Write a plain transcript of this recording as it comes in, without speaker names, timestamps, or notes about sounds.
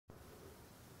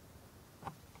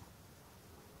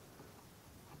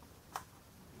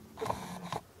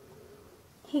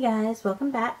Hey guys,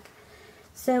 welcome back.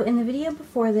 So in the video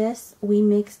before this, we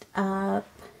mixed up,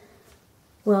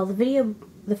 well,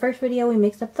 the first video we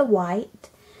mixed up the white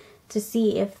to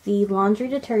see if the laundry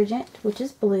detergent, which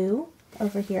is blue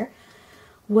over here,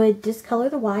 would discolor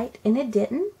the white, and it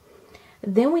didn't.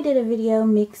 Then we did a video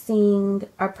mixing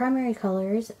our primary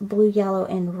colors, blue, yellow,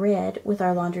 and red, with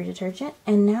our laundry detergent,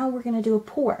 and now we're going to do a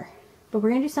pour. But we're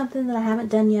going to do something that I haven't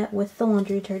done yet with the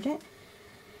laundry detergent.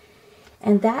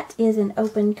 And that is an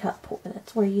open cup pour.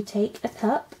 That's where you take a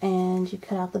cup and you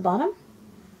cut out the bottom.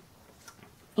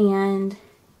 And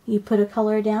you put a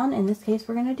color down. In this case,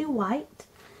 we're going to do white.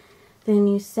 Then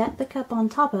you set the cup on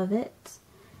top of it.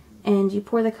 And you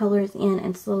pour the colors in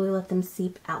and slowly let them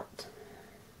seep out.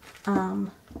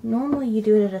 Normally you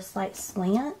do it at a slight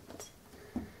slant.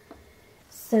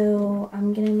 So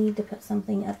I'm going to need to put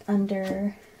something up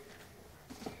under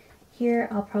here.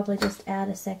 I'll probably just add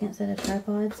a second set of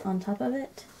tripods on top of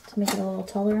it to make it a little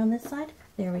taller on this side.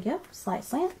 There we go. Slight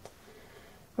slant.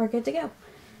 We're good to go.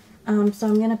 So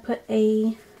I'm going to put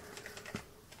a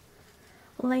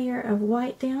layer of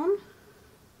white down.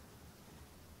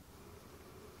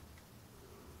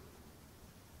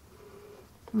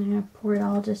 I'm not going to pour it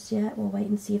all just yet. We'll wait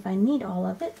and see if I need all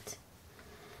of it.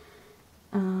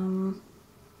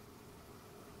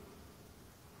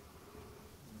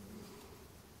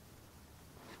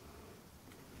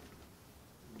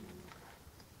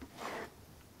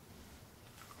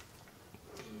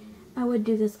 I would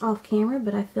do this off camera,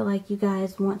 but I feel like you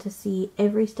guys want to see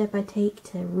every step I take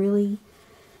to really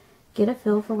get a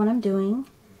feel for what I'm doing.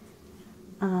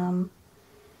 And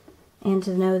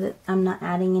to know that I'm not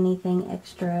adding anything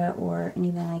extra or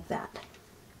anything like that.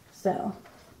 So,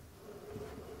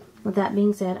 with that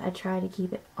being said, I try to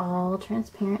keep it all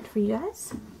transparent for you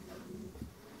guys.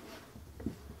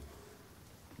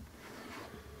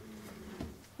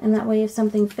 And that way if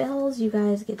something fails, you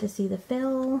guys get to see the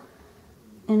fail.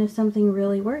 And if something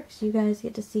really works, you guys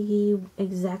get to see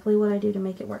exactly what I do to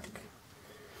make it work.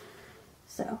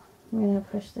 So, I'm going to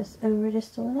push this over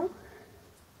just a little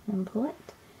and pull it.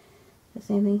 The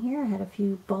same thing here. I had a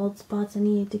few bald spots I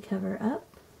needed to cover up.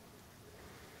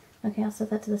 Okay, I'll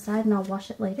set that to the side and I'll wash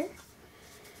it later.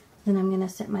 Then I'm going to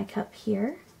set my cup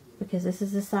here because this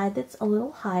is the side that's a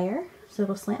little higher, so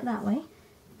it'll slant that way.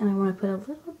 And I want to put a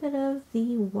little bit of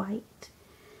the white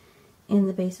in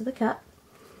the base of the cup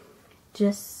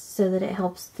just so that it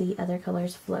helps the other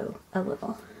colors flow a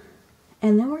little.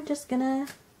 And then we're just going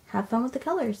to have fun with the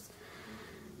colors.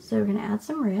 So we're going to add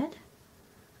some red.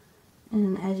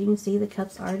 And as you can see, the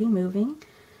cup's already moving.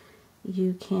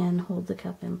 You can hold the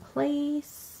cup in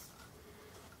place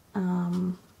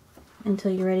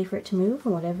until you're ready for it to move, or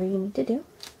whatever you need to do,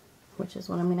 which is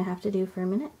what I'm going to have to do for a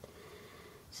minute.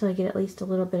 So I get at least a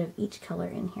little bit of each color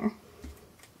in here.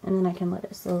 And then I can let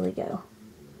it slowly go.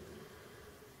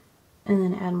 And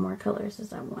then add more colors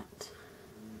as I want.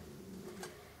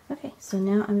 Okay, so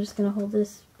now I'm just going to hold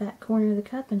this back corner of the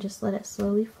cup and just let it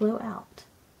slowly flow out.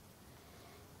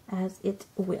 As it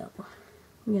will.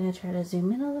 I'm going to try to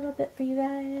zoom in a little bit for you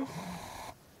guys.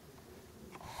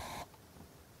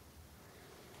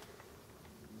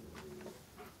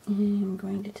 And I'm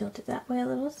going to tilt it that way a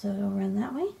little so it'll run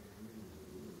that way.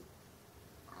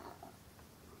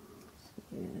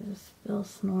 Spill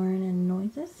snoring and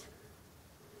noises.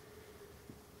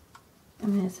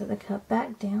 I'm going to set the cup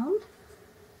back down.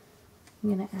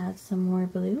 I'm going to add some more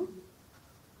blue.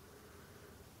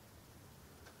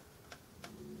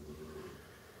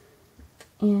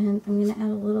 And I'm going to add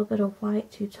a little bit of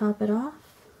white to top it off.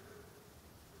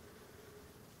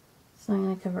 So I'm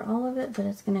going to cover all of it, but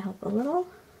it's going to help a little.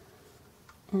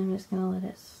 And I'm just going to let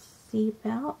it seep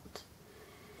out,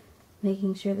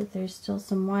 making sure that there's still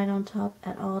some white on top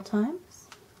at all times.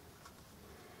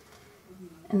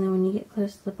 And then when you get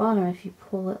close to the bottom, if you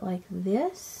pull it like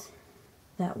this,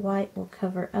 that white will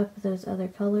cover up those other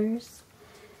colors.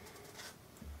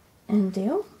 And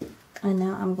now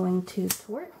I'm going to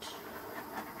torch.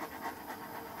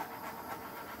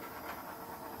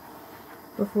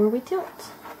 Before we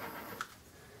tilt.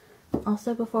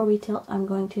 Also, before we tilt, I'm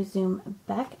going to zoom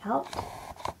back out.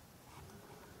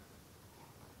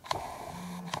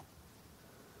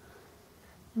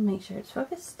 And make sure it's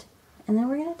focused. And then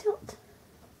we're going to tilt.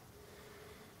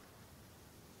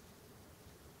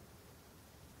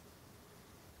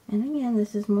 And again,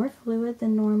 this is more fluid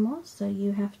than normal, so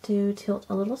you have to tilt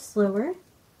a little slower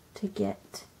to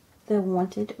get the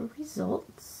wanted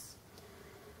results.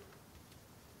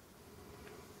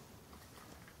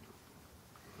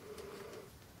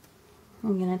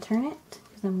 I'm going to turn it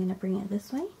because I'm going to bring it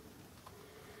this way.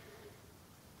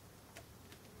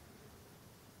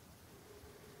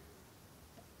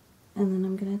 And then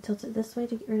I'm going to tilt it this way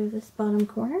to get rid of this bottom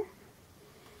corner.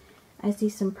 I see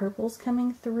some purples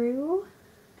coming through.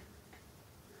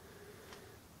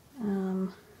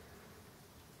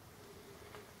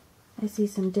 I see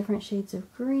some different shades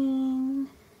of green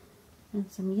and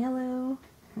some yellow. I'm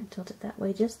going to tilt it that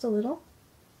way just a little,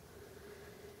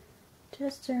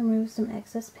 just to remove some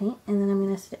excess paint. And then I'm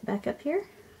going to set it back up here.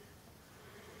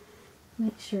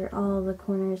 Make sure all the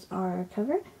corners are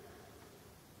covered.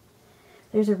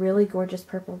 There's a really gorgeous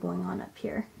purple going on up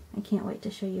here. I can't wait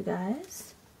to show you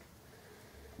guys.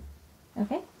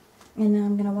 Okay, and now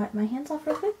I'm going to wipe my hands off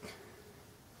real quick,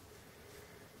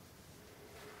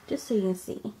 just so you can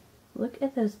see. Look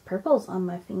at those purples on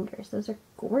my fingers. Those are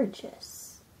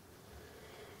gorgeous.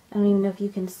 I don't even know if you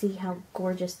can see how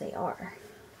gorgeous they are,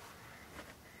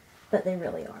 but they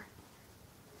really are.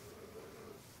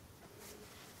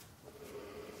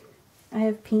 I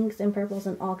have pinks and purples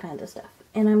and all kinds of stuff.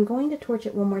 And I'm going to torch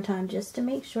it one more time just to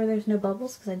make sure there's no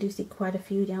bubbles, because I do see quite a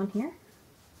few down here.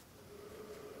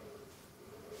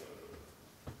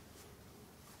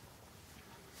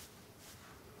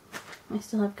 I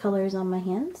still have colors on my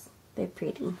hands. They're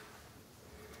pretty.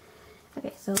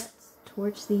 Okay, so let's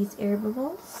torch these air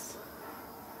bubbles.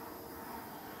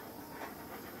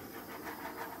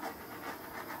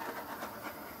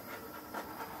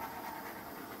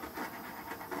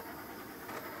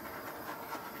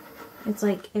 It's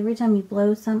like every time you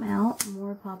blow some out,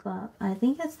 more pop up. I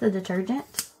think it's the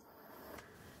detergent,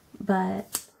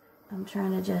 but I'm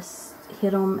trying to just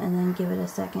hit them and then give it a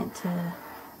second to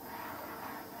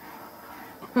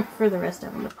for the rest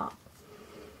of them to pop.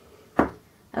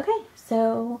 Okay,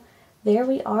 so there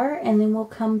we are, and then we'll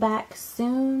come back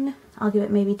soon. I'll give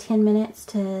it maybe 10 minutes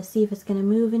to see if it's going to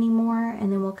move anymore,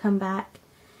 and then we'll come back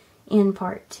in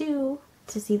part 2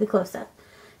 to see the close-up.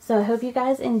 So I hope you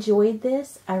guys enjoyed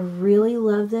this. I really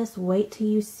love this. Wait till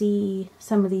you see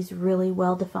some of these really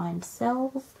well-defined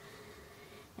cells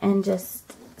and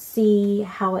just see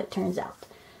how it turns out.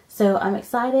 So I'm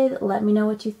excited. Let me know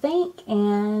what you think,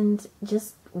 and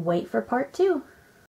just wait for part 2.